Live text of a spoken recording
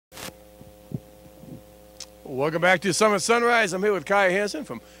Welcome back to Summit Sunrise. I'm here with Kaya Hansen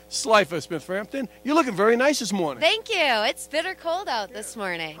from Slifer, Frampton. You're looking very nice this morning. Thank you. It's bitter cold out this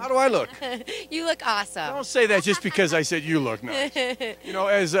morning. How do I look? You look awesome. Don't say that just because I said you look nice.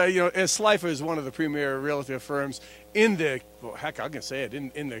 As Slifer is one of the premier realtor firms in the, well, heck, I can say it,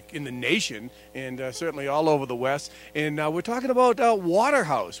 in the nation, and certainly all over the West. And we're talking about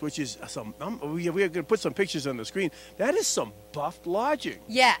Waterhouse, which is some. We're going to put some pictures on the screen. That is some buffed lodging.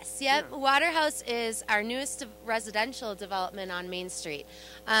 Yes, yep. Yeah. Waterhouse is our newest residential development on Main Street.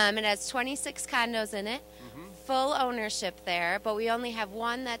 It has 26 condos in it. Full ownership there, but we only have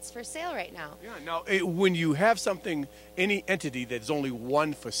one that's for sale right now. Yeah. Now, when you have something, any entity that's only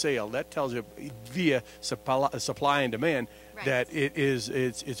one for sale, that tells you via supply and demand that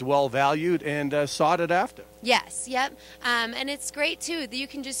it's well valued and sought after. Yes, yep, and it's great too. You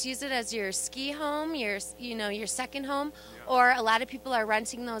can just use it as your ski home, your second home, or a lot of people are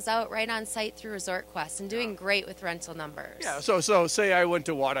renting those out right on site through Resort Quest and doing great with rental numbers. Yeah. So say I went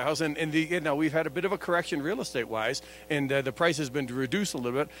to Waterhouse and we've had a bit of a correction real estate wise, and the price has been reduced a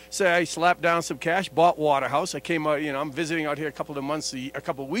little bit. Say I slapped down some cash, bought Waterhouse. I came out. I'm visiting out here a couple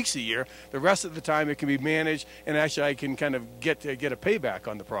of weeks a year. The rest of the time it can be managed, and actually I can kind of get a payback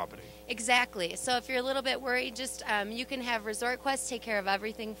on the property. Exactly. So if you're a little bit worried, just you can have Resort Quest take care of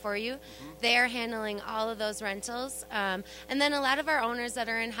everything for you. They are handling all of those rentals. And then a lot of our owners that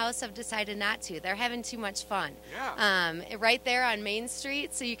are in-house have decided not to. They're having too much fun. Yeah. Right there on Main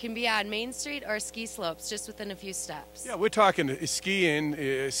Street, so you can be on Main Street or ski slopes just within a few steps. Yeah, we're talking ski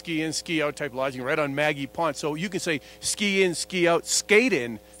in, ski out type lodging right on Maggie Pond. So you can say ski in, ski out, skate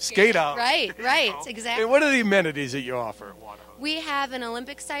in, skate out. Right, exactly. And what are the amenities that you offer at Waterhouse? We have an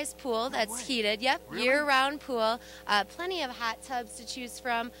Olympic-sized pool that's heated. Yep, really? Year-round pool. Plenty of hot tubs to choose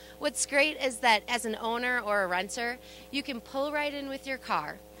from. What's great is that as an owner or a renter, you can pull right in with your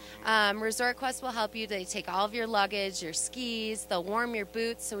car. Resort Quest will help you. They take all of your luggage, your skis. They'll warm your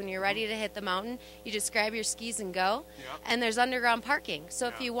boots, so when you're ready to hit the mountain, you just grab your skis and go. Yep. And there's underground parking. So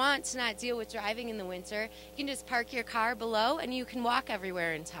if you want to not deal with driving in the winter, you can just park your car below, and you can walk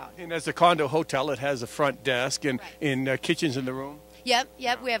everywhere in town. And as a condo hotel, it has a front desk and kitchens in the room.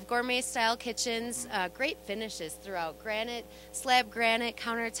 Yep. We have gourmet-style kitchens, great finishes throughout. Slab granite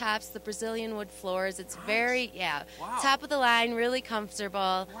countertops, the Brazilian wood floors. It's very, top of the line, really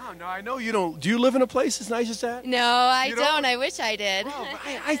comfortable. Wow. Now, I know you don't. Do you live in a place as nice as that? No, I don't. I wish I did. Wow,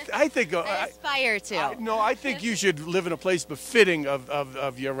 I think. I aspire to. I think you should live in a place befitting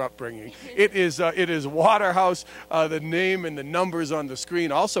of your upbringing. It is Waterhouse. The name and the numbers on the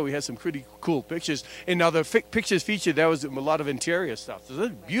screen. Also, we had some pretty cool pictures. And now the pictures featured, there was a lot of interior stuff. So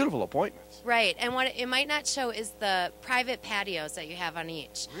those are beautiful appointments. Right, and what it might not show is the private patios that you have on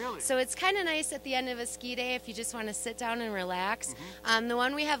each. Really? So it's kind of nice at the end of a ski day if you just want to sit down and relax. The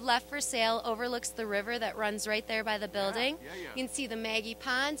one we have left for sale overlooks the river that runs right there by the building. You can see the Maggie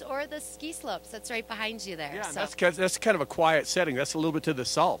Pond or the ski slopes that's right behind you there. Yeah, so. that's kind of a quiet setting. That's a little bit to the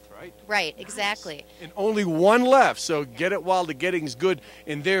south, right? Right, exactly. And only one left, so get it while the getting's good.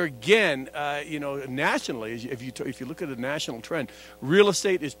 And there again, nationally, if you look at the national trend, real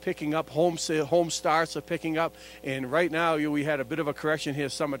estate is picking up. Home starts are picking up, and right now we had a bit of a correction here in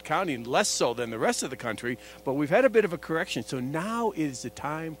Summit County, and less so than the rest of the country, but we've had a bit of a correction, so now is the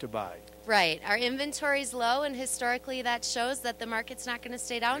time to buy. Right. Our inventory's low, and historically that shows that the market's not going to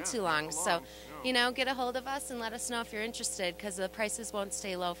stay down too long. So, get a hold of us and let us know if you're interested, because the prices won't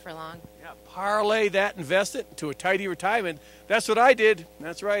stay low for long. Yeah, parlay that, invest it into a tidy retirement. That's what I did.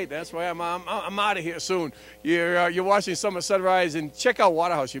 That's right. That's why I'm out of here soon. You're watching Summer Sunrise, and check out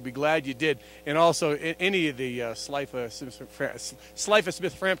Waterhouse. You'll be glad you did. And also any of the Slifer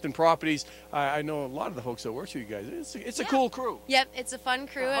Frampton properties. I know a lot of the folks that work for you guys. It's a cool crew. Yep, it's a fun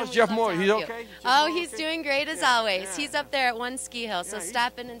crew. How's Jeff Moore? He's okay? He's doing great as always. Yeah. He's up there at one ski hill, so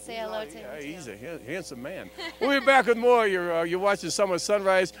stop in and say hello to him. He's a handsome man. We'll be back with more. You're watching Summer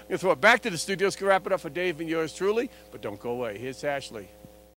Sunrise. We're going to throw it back to the studios. We'll wrap it up for Dave and yours truly, but don't go away. Here's Ashley.